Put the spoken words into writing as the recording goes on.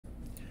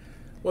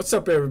What's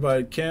up,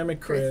 everybody? Cam and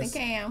Chris. Chris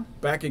and Cam.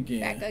 Back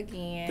again. Back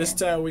again. This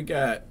time we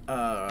got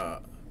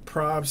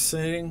Prabh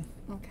Singh.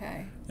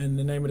 Okay. And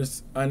the name of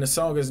this and the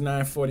song is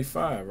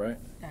 9:45, right?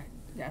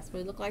 That's what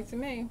it looked like to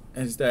me.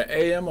 And is that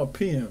AM or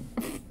PM?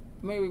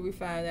 Maybe we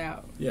find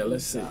out. Yeah,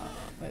 let's see.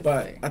 Let's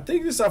see. I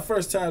think this is our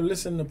first time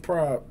listening to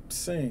Prabh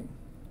Singh.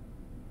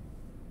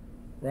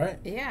 Right?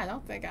 Yeah, I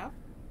don't think I've.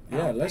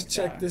 Yeah, let's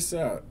check this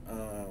out.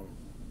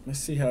 Let's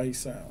see how he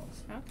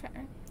sounds.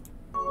 Okay.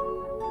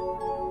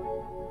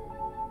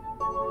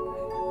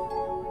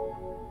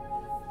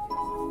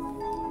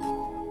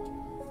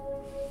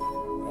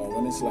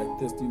 When it's like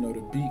this, you know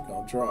the beat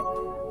gonna drop.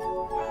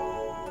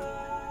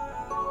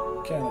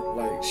 Kind of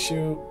like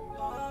shoot.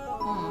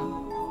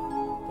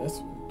 That's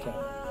kind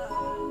of.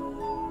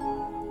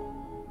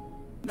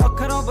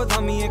 ਅੱਖਰਾਂ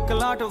ਬਦਾਮੀ ਇੱਕ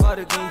ਲਾਟ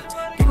ਵਰਗੀ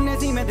ਕਿੰਨੇ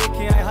ਸੀ ਮੈਂ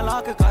ਦੇਖਿਆ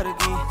ਹਲਾਕ ਕਰ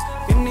ਗਈ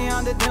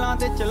ਕਿੰਨਿਆਂ ਦੇ ਦਿਲਾਂ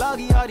ਤੇ ਚਲਾ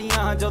ਗਈ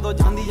ਯਾਰੀਆਂ ਜਦੋਂ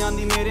ਜਾਂਦੀ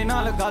ਜਾਂਦੀ ਮੇਰੇ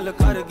ਨਾਲ ਗੱਲ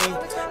ਕਰ ਗਈ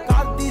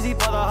ਕਰਦੀ ਸੀ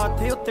ਪਤਾ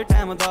ਹੱਥੇ ਉੱਤੇ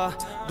ਟਾਈਮ ਦਾ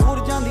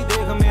ਦੂਰ ਜਾਂਦੀ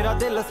ਦੇਖ ਮੇਰਾ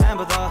ਦਿਲ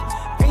ਸਹਿੰਬਦਾ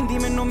ਕਹਿੰਦੀ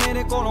ਮੈਨੂੰ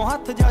ਮੇਰੇ ਕੋਲੋਂ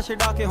ਹੱਥ ਜਾ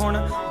ਛਡਾ ਕੇ ਹੁਣ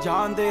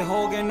ਜਾਂਦੇ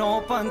ਹੋ ਗਏ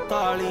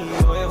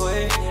 9:45 ਓਏ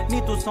ਹੋਏ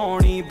ਨੀ ਤੂੰ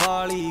ਸੋਹਣੀ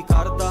ਬਾਲੀ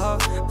ਕਰਦਾ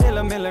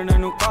ਦਿਲ ਮਿਲਣ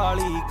ਨੂੰ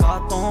ਕਾਲੀ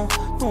ਕਾਤੋਂ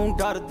ਤੂੰ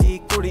ਡਰਦੀ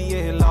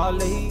ਕੁੜੀਏ ਲਾ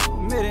ਲਈ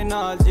ਮੇਰੇ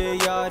ਨਾਲ ਜੇ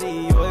ਯਾਰੀ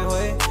ਓਏ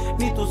ਹੋਏ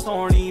ਨੀ ਤੂੰ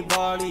ਸੋਹਣੀ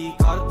ਬਾਲੀ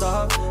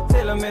ਕਰਦਾ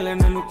ਦਿਲ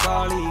ਮਿਲਣ ਨੂੰ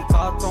ਕਾਲੀ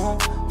ਕਾਤੋਂ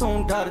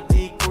ਤੂੰ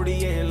ਡਰਦੀ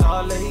ਕੁੜੀਏ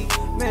ਲਾ ਲਈ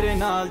ਮੇਰੇ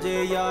ਨਾਲ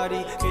ਜੇ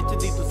ਯਾਰੀ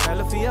ਖਿੱਚਦੀ ਤੂੰ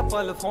ਸੈਲਫੀ ਆ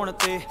ਪਲ ਫੋਨ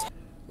ਤੇ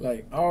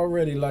Like I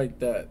already like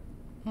that.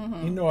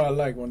 You know I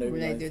like when they be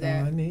like, do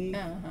that.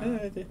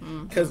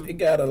 Because it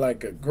got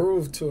a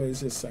groove to it. It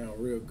just sound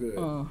real good.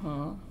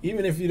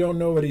 Even if you don't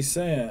know what he's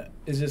saying,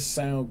 it just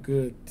sound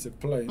good to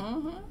play.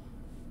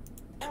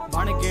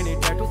 ਬਣ ਕੇ ਨੇ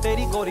tattoo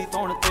ਤੇਰੀ ਗੋਰੀ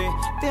ਤੌਣ ਤੇ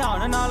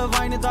ਧਿਆਨ ਨਾਲ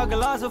wine ਦਾ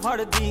glass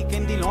ਫੜਦੀ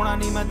ਕਹਿੰਦੀ ਲਾਉਣਾ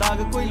ਨਹੀਂ ਮੈਂ ਦਾਗ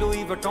ਕੋਈ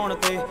ਲੂਈ ਵਟਾਉਣ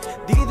ਤੇ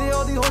ਦੀਦੇ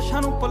ਉਹਦੀ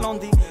ਹੋਸ਼ਾਂ ਨੂੰ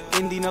ਪਲਾਉਂਦੀ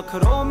ਕਹਿੰਦੀ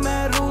ਨਖਰੋ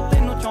ਮੈਂ ਰੂ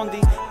ਤੈਨੂੰ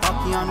ਚਾਹੁੰਦੀ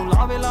ਬਾਕੀਆਂ ਨੂੰ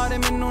ਲਾਵੇ ਲਾਰੇ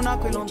ਮੈਨੂੰ ਨਾ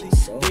ਕੋਈ ਲਾਉਂਦੀ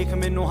ਦੇਖ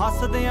ਮੈਨੂੰ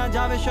ਹੱਸਦਿਆਂ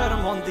ਜਾਵੇ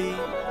ਸ਼ਰਮ ਆਉਂਦੀ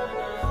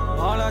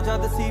ਹਾਲਾ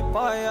ਜਦ ਸੀ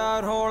ਪਾਇਆ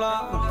ਰੋਲਾ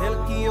ਦਿਲ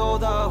ਕੀ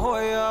ਉਹਦਾ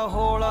ਹੋਇਆ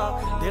ਹੌਲਾ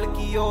ਦਿਲ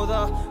ਕੀ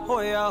ਉਹਦਾ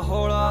ਹੋਇਆ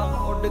ਹੌਲਾ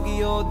ਉੱਡ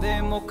ਗਈ ਉਹਦੇ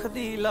ਮੁਖ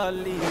ਦੀ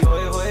ਲਾਲੀ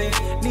ਓਏ ਹੋਏ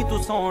ਨੀ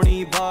ਤੂੰ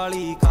ਸੋਹਣੀ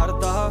ਬਾਲੀ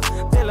ਕਰਦਾ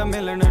ਦਿਲ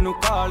ਮਿਲਣ ਨੂੰ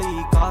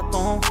ਕਾਲੀ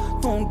ਕਾਤੋਂ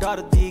ਤੂੰ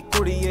ਡਰਦੀ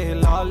ਕੁੜੀਏ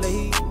ਲਾ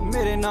ਲਈ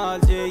ਮੇਰੇ ਨਾਲ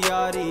ਜੇ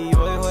ਯਾਰੀ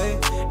ਓਏ ਹੋਏ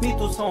ਨੀ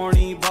ਤੂੰ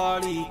ਸੋਹਣੀ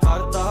ਬਾਲੀ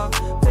ਕਰਦਾ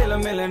ਦਿਲ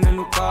ਮਿਲਣ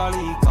ਨੂੰ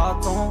ਕਾਲੀ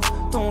ਕਾਤੋਂ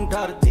ਤੂੰ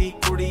ਡਰਦੀ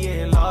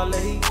ਕੁੜੀਏ ਲਾ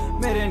ਲਈ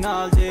ਮੇਰੇ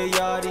ਨਾਲ ਜੇ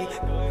ਯਾਰੀ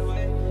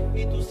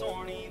ਨੀ ਤੂੰ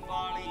ਸੋਹਣੀ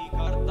ਬਾਲੀ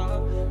ਕਰਦਾ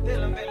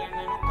ਦਿਲ ਮਿਲਣ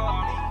ਨੂੰ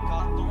ਕਾਲੀ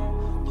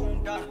ਕਾਤੋਂ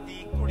ਤੂੰ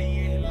ਡਰਦੀ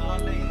ਕੁੜੀਏ ਲਾ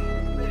ਲਈ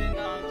ਮੇਰੇ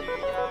ਨਾਲ ਜੇ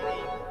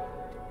ਯਾਰੀ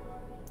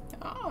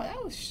Oh, that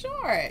was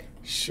short.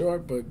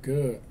 Short but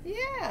good.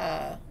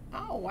 Yeah.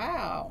 Oh,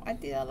 wow. I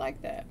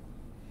like that.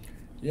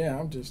 Yeah,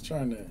 I'm just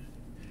trying to.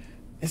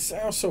 It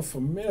sounds so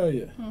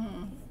familiar.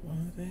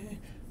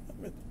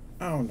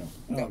 I don't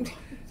know.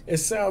 It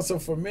sounds so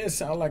familiar. It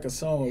sounds like a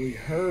song we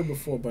heard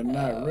before, but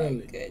not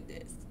really. Oh,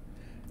 goodness.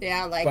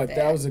 Yeah, I like that. But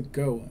that was a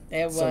good one.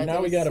 It was. So now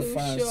we got to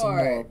find some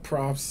more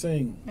Prabh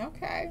Singh.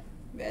 Okay.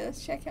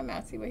 Let's check him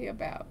out, see what he's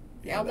about.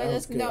 Yeah, y'all let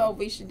us know if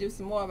we should do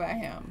some more about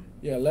him.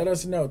 Yeah, let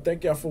us know.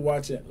 Thank y'all for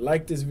watching.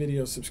 Like this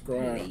video,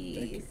 subscribe.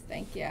 Please.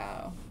 Thank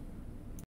y'all.